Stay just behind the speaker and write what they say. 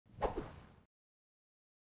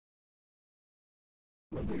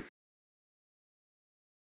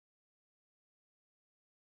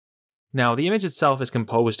Now, the image itself is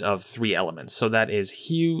composed of three elements, so that is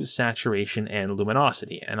hue, saturation, and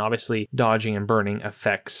luminosity, and obviously dodging and burning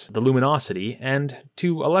affects the luminosity, and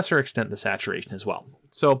to a lesser extent the saturation as well.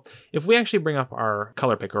 So if we actually bring up our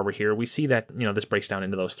color picker over here, we see that, this breaks down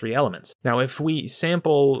into those three elements. Now, if we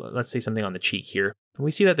sample, let's say something on the cheek here, we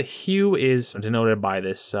see that the hue is denoted by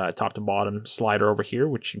this top to bottom slider over here,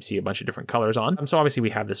 which you see a bunch of different colors on. So obviously we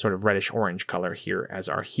have this sort of reddish orange color here as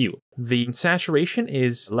our hue. The saturation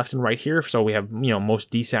is left and right here. So we have, most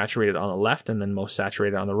desaturated on the left and then most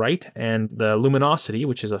saturated on the right. And the luminosity,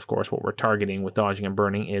 which is of course what we're targeting with dodging and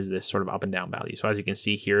burning, is this sort of up and down value. So as you can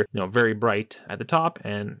see here, very bright at the top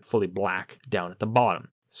and fully black down at the bottom.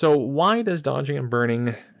 So why does dodging and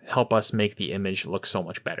burning help us make the image look so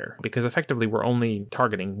much better? Because effectively we're only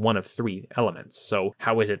targeting one of three elements. So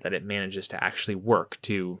how is it that it manages to actually work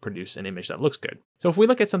to produce an image that looks good? So if we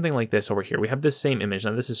look at something like this over here, we have this same image.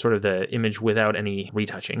 Now this is sort of the image without any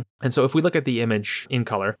retouching. And so if we look at the image in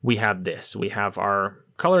color, we have this. We have our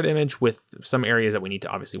colored image with some areas that we need to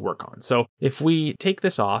obviously work on. So if we take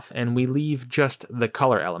this off and we leave just the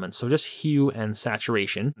color elements, so just hue and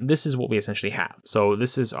saturation, this is what we essentially have. So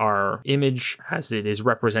this is our image as it is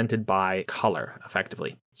represented by color,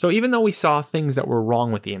 effectively. So even though we saw things that were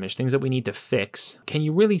wrong with the image, things that we need to fix, can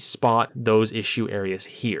you really spot those issue areas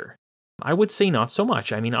here? I would say not so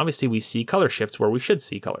much. I mean, obviously we see color shifts where we should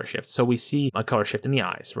see color shifts. So we see a color shift in the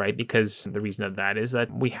eyes, right? Because the reason of that is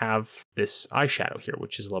that we have this eyeshadow here,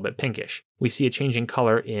 which is a little bit pinkish. We see a change in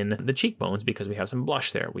color in the cheekbones because we have some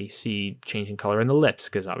blush there. We see change in color in the lips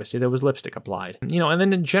because obviously there was lipstick applied. And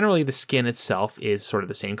then generally the skin itself is sort of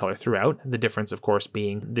the same color throughout. The difference, of course,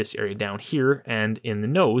 being this area down here and in the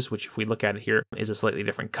nose, which if we look at it here is a slightly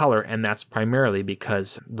different color. And that's primarily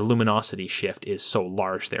because the luminosity shift is so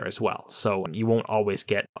large there as well. So you won't always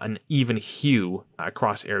get an even hue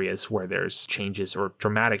across areas where there's changes or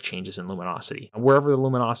dramatic changes in luminosity. Wherever the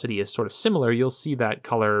luminosity is sort of similar, you'll see that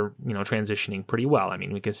color, transitioning pretty well. I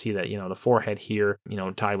mean, we can see that, the forehead here,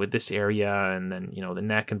 tied with this area and then, the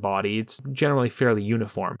neck and body, it's generally fairly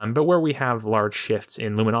uniform. But where we have large shifts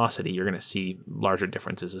in luminosity, you're going to see larger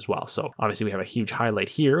differences as well. So obviously we have a huge highlight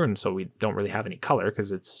here, and so we don't really have any color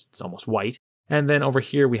because it's almost white. And then over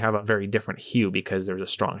here, we have a very different hue because there's a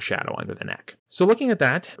strong shadow under the neck. So looking at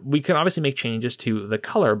that, we could obviously make changes to the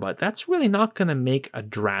color, but that's really not going to make a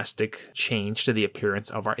drastic change to the appearance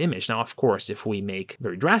of our image. Now, of course, if we make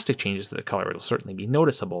very drastic changes to the color, it'll certainly be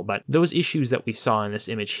noticeable. But those issues that we saw in this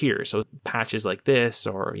image here, so patches like this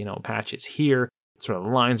or, patches here, sort of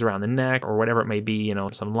lines around the neck or whatever it may be,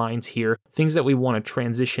 some lines here, things that we want to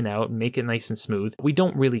transition out, make it nice and smooth. We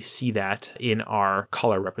don't really see that in our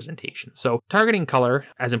color representation. So targeting color,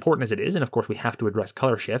 as important as it is, and of course we have to address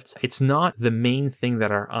color shifts, it's not the main thing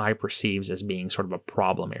that our eye perceives as being sort of a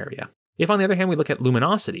problem area. If on the other hand, we look at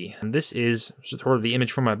luminosity, and this is sort of the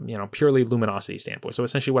image from a purely luminosity standpoint. So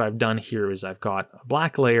essentially what I've done here is I've got a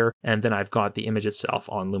black layer and then I've got the image itself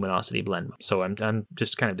on luminosity blend. So I'm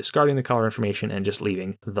just kind of discarding the color information and just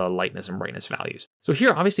leaving the lightness and brightness values. So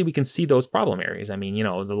here, obviously we can see those problem areas. I mean,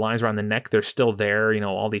 the lines around the neck, they're still there,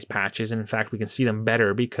 all these patches. And in fact, we can see them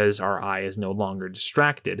better because our eye is no longer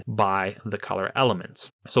distracted by the color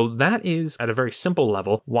elements. So that is at a very simple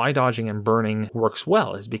level why dodging and burning works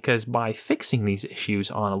well, is because by fixing these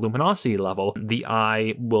issues on a luminosity level, the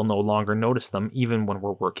eye will no longer notice them even when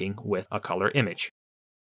we're working with a color image.